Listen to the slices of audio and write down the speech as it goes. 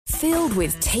Filled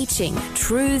with teaching,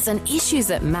 truths and issues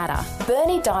that matter.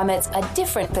 Bernie Diamond's A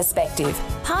Different Perspective.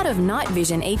 Part of Night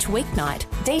Vision each weeknight.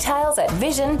 Details at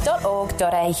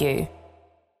vision.org.au.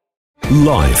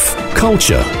 Life,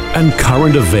 culture and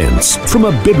current events from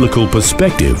a biblical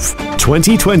perspective.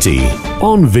 2020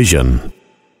 on Vision.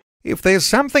 If there's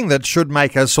something that should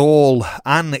make us all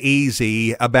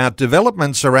uneasy about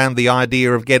developments around the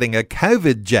idea of getting a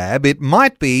COVID jab, it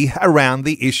might be around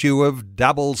the issue of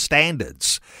double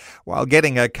standards. While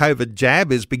getting a COVID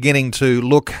jab is beginning to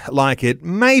look like it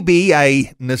may be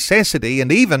a necessity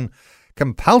and even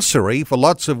compulsory for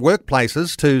lots of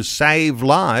workplaces to save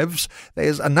lives,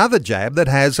 there's another jab that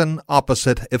has an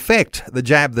opposite effect, the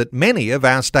jab that many of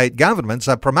our state governments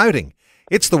are promoting.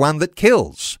 It's the one that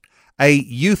kills. A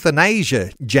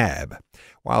euthanasia jab.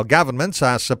 While governments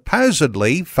are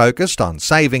supposedly focused on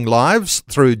saving lives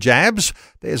through jabs,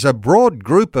 there's a broad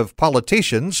group of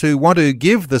politicians who want to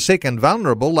give the sick and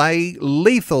vulnerable a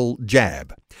lethal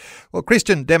jab. Well,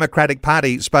 Christian Democratic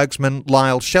Party spokesman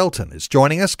Lyle Shelton is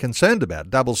joining us, concerned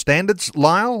about double standards.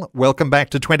 Lyle, welcome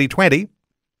back to 2020.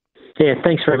 Yeah,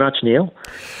 thanks very much, Neil.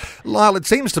 Lyle, it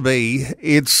seems to be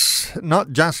it's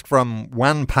not just from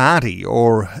one party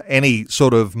or any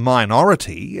sort of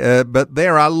minority, but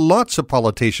there are lots of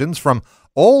politicians from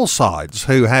all sides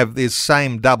who have this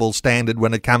same double standard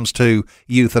when it comes to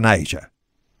euthanasia.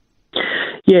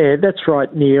 Yeah, that's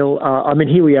right, Neil.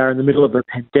 Here we are in the middle of a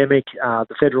pandemic.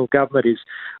 The federal government is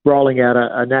rolling out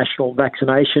a national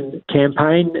vaccination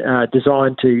campaign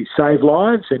designed to save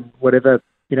lives, and whatever,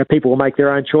 people will make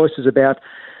their own choices about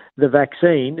the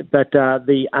vaccine, but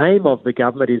the aim of the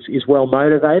government is well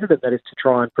motivated, and that is to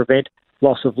try and prevent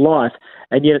loss of life.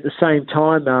 And yet at the same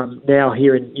time, now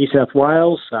here in New South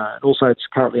Wales, and also it's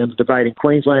currently under debate in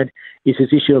Queensland, is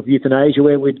this issue of euthanasia,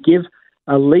 where we'd give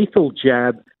a lethal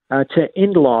jab to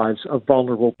end lives of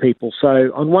vulnerable people.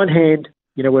 So on one hand,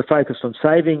 we're focused on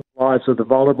saving lives of the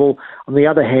vulnerable. On the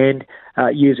other hand,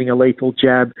 using a lethal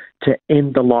jab to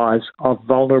end the lives of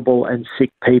vulnerable and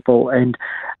sick people. And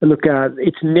look,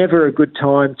 it's never a good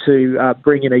time to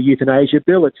bring in a euthanasia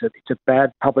bill. It's a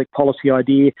bad public policy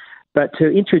idea. But to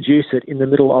introduce it in the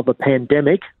middle of a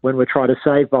pandemic when we're trying to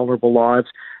save vulnerable lives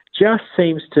just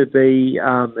seems to be,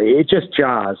 it just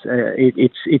jars.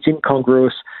 It's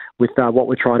incongruous with what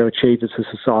we're trying to achieve as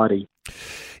a society.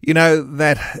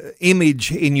 That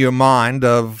image in your mind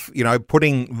of,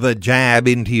 putting the jab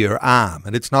into your arm,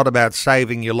 and it's not about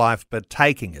saving your life but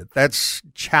taking it. That's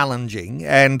challenging,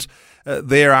 and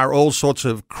there are all sorts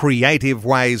of creative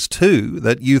ways too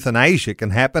that euthanasia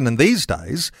can happen, and these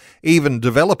days even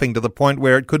developing to the point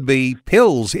where it could be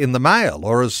pills in the mail,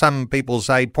 or as some people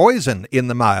say, poison in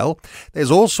the mail.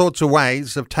 There's all sorts of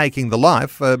ways of taking the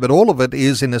life, but all of it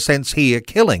is in a sense here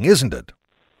killing, isn't it?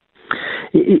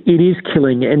 It is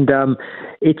killing, and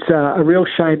it's a real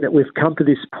shame that we've come to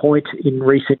this point in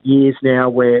recent years now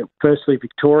where, firstly,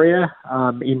 Victoria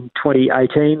in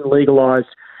 2018 legalised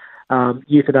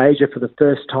euthanasia for the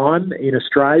first time in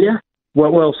Australia.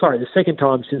 The second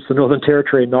time since the Northern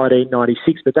Territory in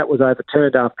 1996, but that was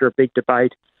overturned after a big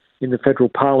debate in the federal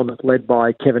parliament led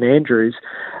by Kevin Andrews.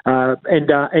 And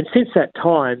since that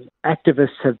time,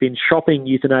 activists have been shopping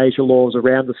euthanasia laws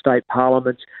around the state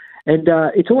parliaments. And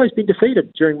it's always been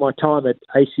defeated. During my time at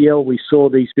ACL, we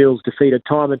saw these bills defeated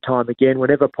time and time again.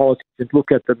 Whenever politicians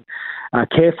look at them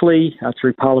carefully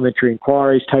through parliamentary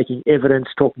inquiries, taking evidence,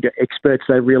 talking to experts,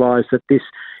 they realise that this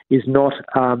is not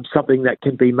something that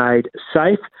can be made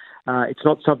safe. It's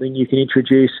not something you can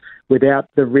introduce without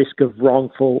the risk of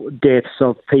wrongful deaths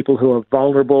of people who are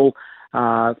vulnerable,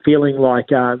 feeling like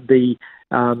the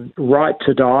right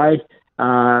to die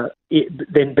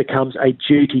it then becomes a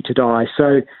duty to die.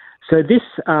 So this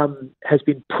has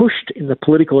been pushed in the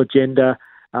political agenda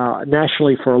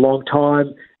nationally for a long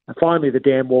time. Finally, the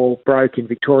dam wall broke in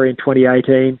Victoria in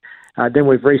 2018. Then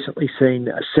we've recently seen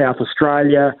South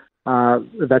Australia.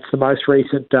 That's the most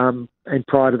recent. And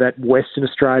prior to that, Western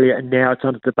Australia. And now it's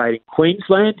under debate in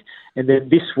Queensland. And then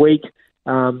this week,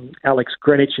 Alex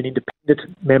Greenwich, an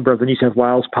independent member of the New South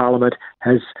Wales Parliament,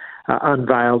 has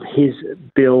unveiled his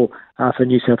bill for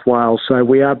New South Wales. So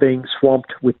we are being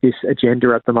swamped with this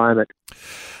agenda at the moment.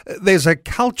 There's a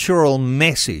cultural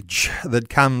message that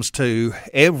comes to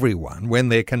everyone when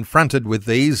they're confronted with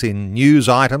these in news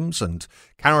items and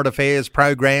current affairs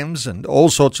programs and all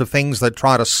sorts of things that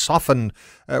try to soften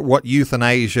what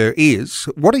euthanasia is.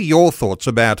 What are your thoughts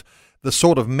about the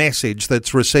sort of message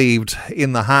that's received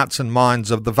in the hearts and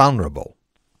minds of the vulnerable?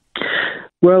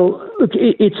 Well, look,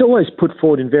 it's always put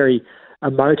forward in very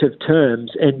emotive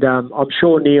terms, and I'm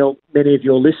sure, Neil, many of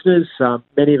your listeners,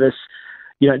 many of us,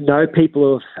 know people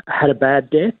who have had a bad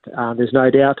death. There's no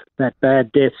doubt that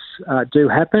bad deaths do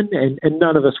happen, and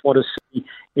none of us want to see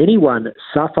anyone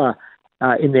suffer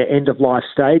in their end-of-life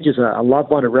stages, a loved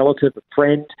one, a relative, a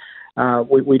friend.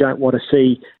 We don't want to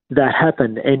see that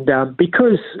happen. And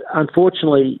because,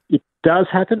 unfortunately, it does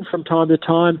happen from time to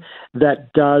time,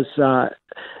 that does,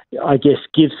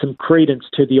 give some credence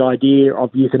to the idea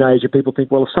of euthanasia. People think,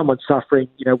 well, if someone's suffering,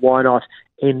 why not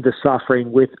end the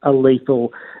suffering with a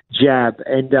lethal jab?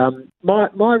 And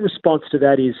my response to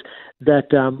that is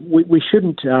that we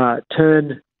shouldn't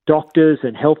turn doctors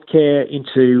and healthcare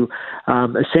into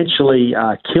essentially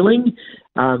killing.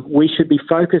 We should be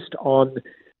focused on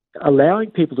allowing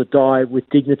people to die with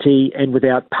dignity and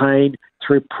without pain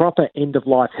through proper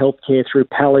end-of-life healthcare, through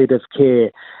palliative care.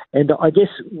 And I guess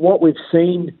what we've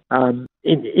seen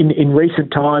in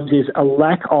recent times is a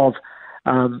lack of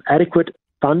adequate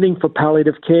funding for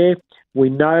palliative care. We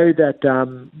know that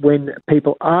when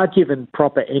people are given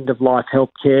proper end-of-life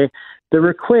healthcare, the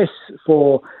requests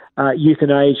for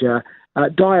euthanasia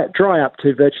dry up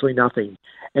to virtually nothing.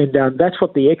 And that's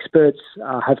what the experts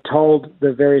have told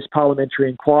the various parliamentary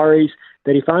inquiries,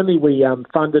 that if only we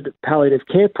funded palliative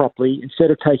care properly,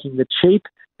 instead of taking the cheap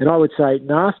and I would say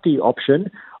nasty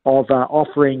option of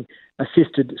offering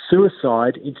assisted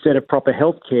suicide instead of proper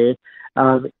health care,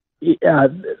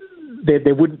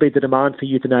 there wouldn't be the demand for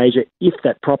euthanasia if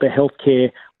that proper health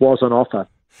care was on offer.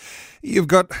 You've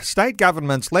got state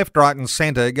governments left, right and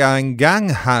centre going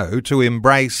gung-ho to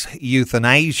embrace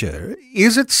euthanasia.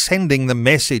 Is it sending the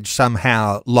message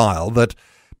somehow, Lyle, that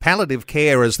palliative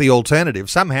care as the alternative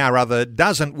somehow or other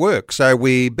doesn't work, so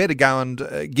we better go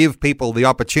and give people the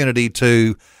opportunity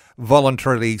to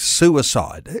voluntarily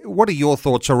suicide? What are your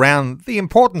thoughts around the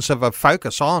importance of a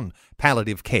focus on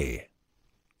palliative care?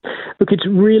 Look, it's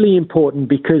really important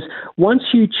because once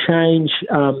you change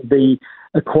the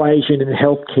equation in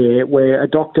healthcare, where a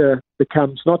doctor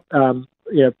becomes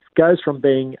goes from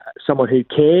being someone who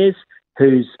cares,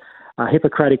 whose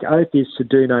Hippocratic oath is to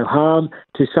do no harm,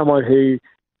 to someone who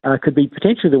could be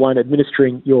potentially the one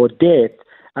administering your death,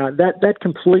 that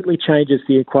completely changes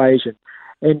the equation.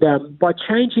 And by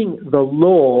changing the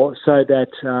law so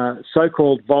that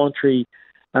so-called voluntary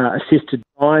assisted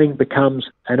dying becomes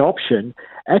an option,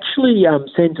 actually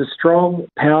sends a strong,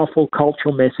 powerful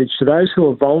cultural message to those who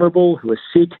are vulnerable, who are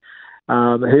sick,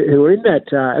 who are in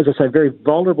that, as I say, very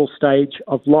vulnerable stage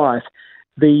of life.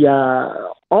 The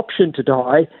option to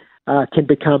die can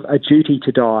become a duty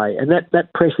to die, and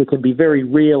that pressure can be very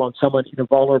real on someone in a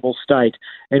vulnerable state.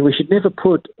 And we should never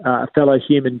put a fellow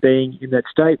human being in that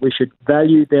state. We should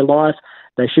value their life.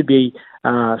 They should be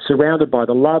surrounded by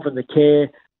the love and the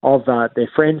care of their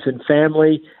friends and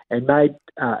family, and made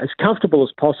as comfortable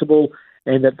as possible,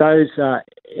 and that those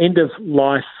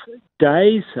end-of-life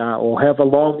days, or however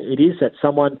long it is that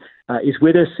someone is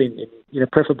with us in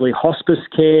preferably hospice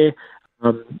care,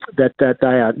 that they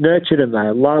are nurtured and they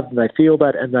are loved and they feel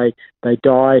that, and they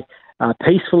die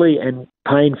peacefully and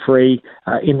pain-free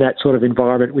in that sort of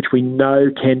environment, which we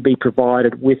know can be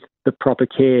provided with the proper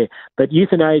care. But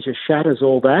euthanasia shatters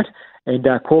all that and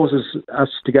causes us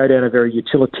to go down a very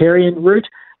utilitarian route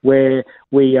where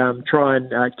we try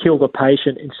and kill the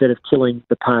patient instead of killing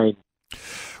the pain.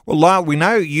 Well, Lyle, we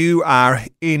know you are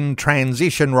in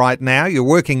transition right now. You're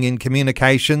working in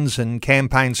communications and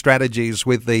campaign strategies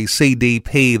with the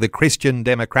CDP, the Christian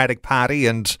Democratic Party,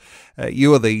 and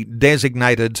you are the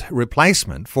designated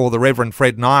replacement for the Reverend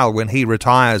Fred Nile when he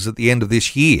retires at the end of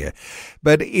this year.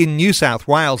 But in New South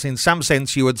Wales, in some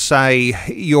sense, you would say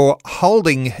you're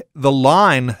holding the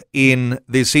line in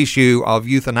this issue of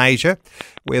euthanasia,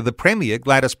 where the Premier,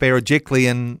 Gladys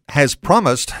Berejiklian, has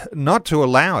promised not to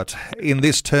allow it in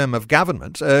this term of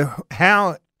government.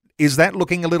 How is that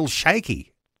looking a little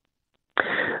shaky?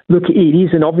 Look, it is,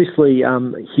 and obviously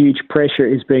huge pressure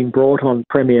is being brought on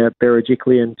Premier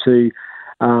Berejiklian to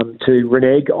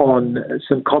renege on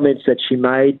some comments that she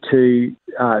made to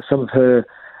some of her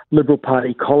Liberal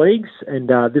Party colleagues, and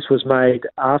this was made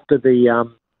after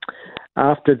the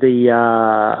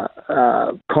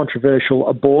controversial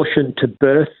abortion to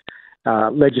birth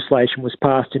legislation was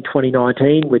passed in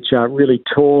 2019, which really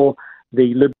tore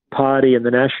the Liberal Party and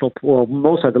the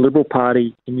also the Liberal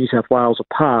Party in New South Wales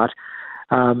apart.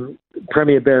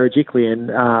 Premier Berejiklian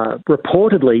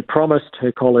reportedly promised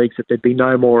her colleagues that there'd be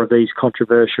no more of these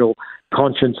controversial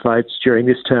conscience votes during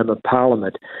this term of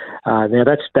Parliament. Now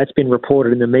that's been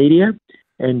reported in the media,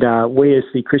 and we as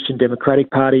the Christian Democratic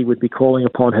Party would be calling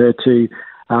upon her to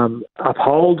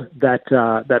uphold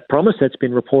that promise that's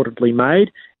been reportedly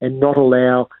made and not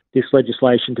allow this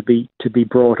legislation to be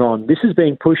brought on. This is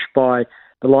being pushed by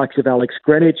the likes of Alex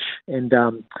Greenwich and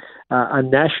a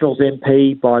Nationals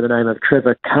MP by the name of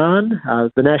Trevor Khan.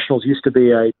 The Nationals used to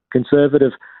be a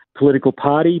conservative political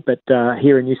party, but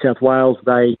here in New South Wales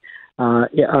they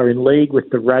are in league with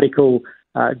the radical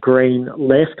Green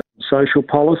left social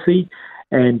policy,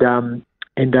 and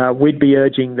we'd be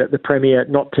urging that the Premier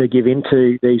not to give in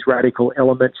to these radical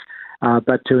elements,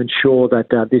 but to ensure that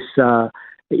this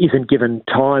isn't given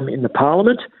time in the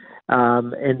Parliament,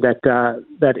 and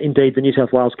that indeed the New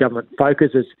South Wales government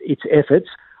focuses its efforts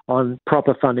on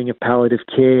proper funding of palliative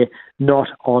care, not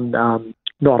on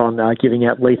giving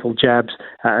out lethal jabs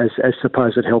as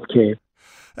supposed health care.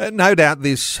 No doubt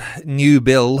this new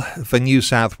bill for New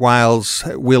South Wales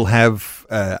will have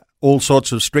all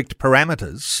sorts of strict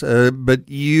parameters, but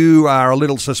you are a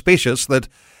little suspicious that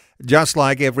just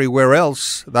like everywhere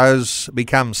else, those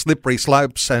become slippery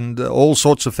slopes and all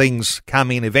sorts of things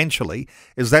come in eventually.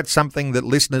 Is that something that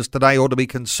listeners today ought to be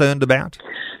concerned about?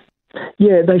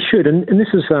 Yeah, they should. And this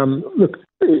is, look,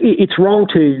 it's wrong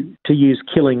to use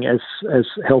killing as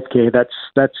healthcare. That's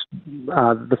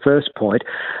the first point.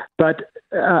 But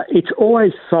it's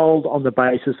always sold on the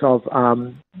basis of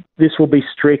this will be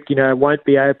strict, won't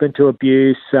be open to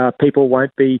abuse, people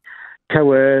won't be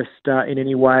coerced in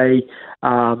any way.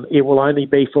 It will only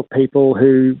be for people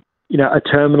who, are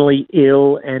terminally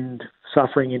ill and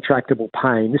suffering intractable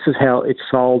pain. This is how it's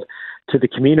sold to the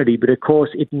community. But of course,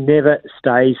 it never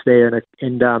stays there. And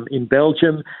in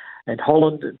Belgium and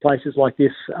Holland and places like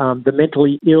this, the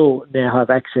mentally ill now have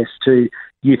access to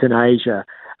euthanasia.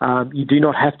 You do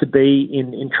not have to be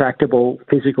in intractable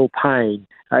physical pain.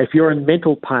 If you're in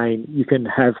mental pain, you can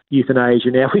have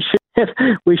euthanasia. Now,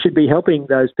 we should be helping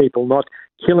those people, not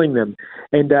killing them.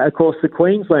 And, of course, the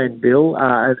Queensland bill,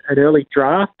 an early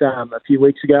draft, a few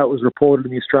weeks ago, it was reported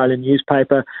in the Australian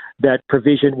newspaper that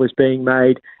provision was being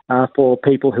made for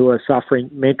people who are suffering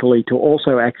mentally to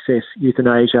also access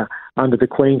euthanasia under the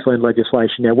Queensland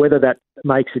legislation. Now, whether that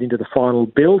makes it into the final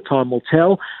bill, time will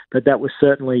tell, but that was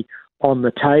certainly on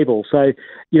the table. So,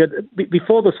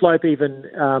 before the slope even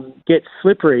gets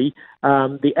slippery,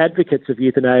 the advocates of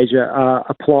euthanasia are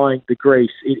applying the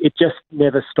grease. It just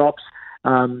never stops.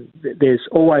 There's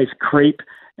always creep,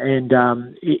 and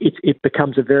it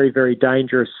becomes a very, very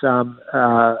dangerous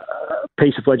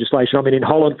piece of legislation. I mean, in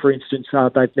Holland, for instance,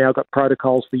 they've now got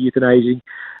protocols for euthanizing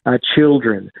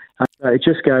children. It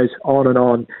just goes on and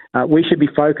on. We should be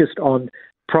focused on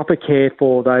proper care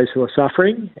for those who are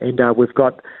suffering, and we've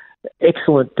got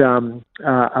excellent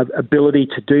ability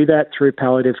to do that through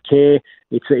palliative care.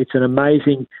 It's an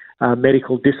amazing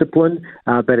medical discipline,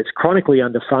 but it's chronically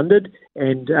underfunded.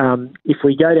 And if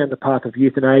we go down the path of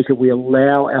euthanasia, we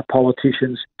allow our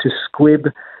politicians to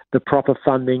squib the proper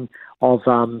funding of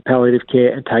palliative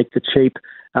care and take the cheap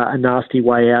and nasty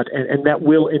way out. And that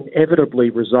will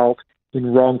inevitably result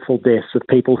in wrongful deaths of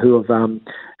people who have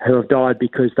died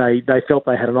because they felt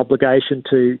they had an obligation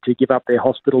to give up their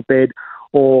hospital bed,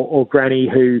 or granny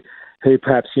who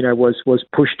perhaps was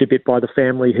pushed a bit by the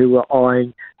family who were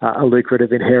eyeing a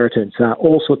lucrative inheritance.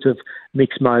 All sorts of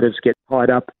mixed motives get tied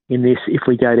up in this if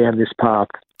we go down this path.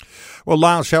 Well,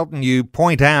 Lyle Shelton, you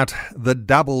point out the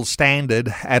double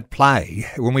standard at play.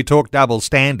 When we talk double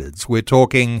standards, we're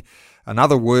talking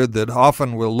another word that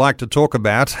often we'll like to talk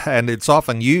about, and it's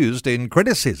often used in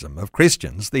criticism of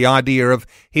Christians, the idea of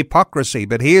hypocrisy.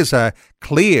 But here's a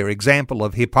clear example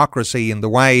of hypocrisy in the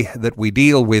way that we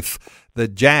deal with the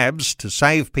jabs to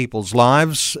save people's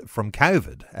lives from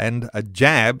COVID and a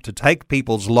jab to take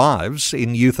people's lives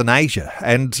in euthanasia.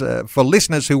 And for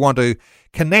listeners who want to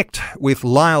connect with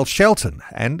Lyle Shelton,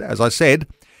 and as I said,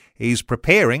 he's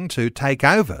preparing to take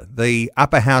over the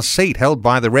upper house seat held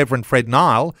by the Reverend Fred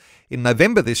Nile in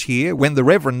November this year, when the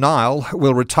Reverend Nile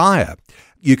will retire.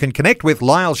 You can connect with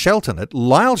Lyle Shelton at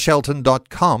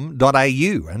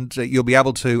lyleshelton.com.au, and you'll be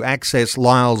able to access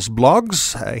Lyle's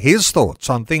blogs, his thoughts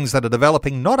on things that are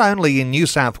developing not only in New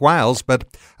South Wales, but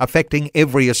affecting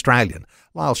every Australian.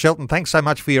 Lyle Shelton, thanks so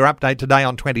much for your update today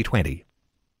on 2020.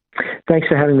 Thanks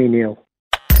for having me, Neil.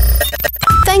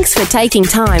 Thanks for taking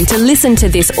time to listen to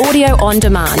this audio on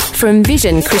demand from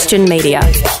Vision Christian Media.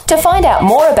 To find out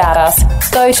more about us,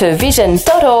 go to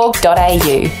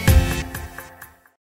vision.org.au.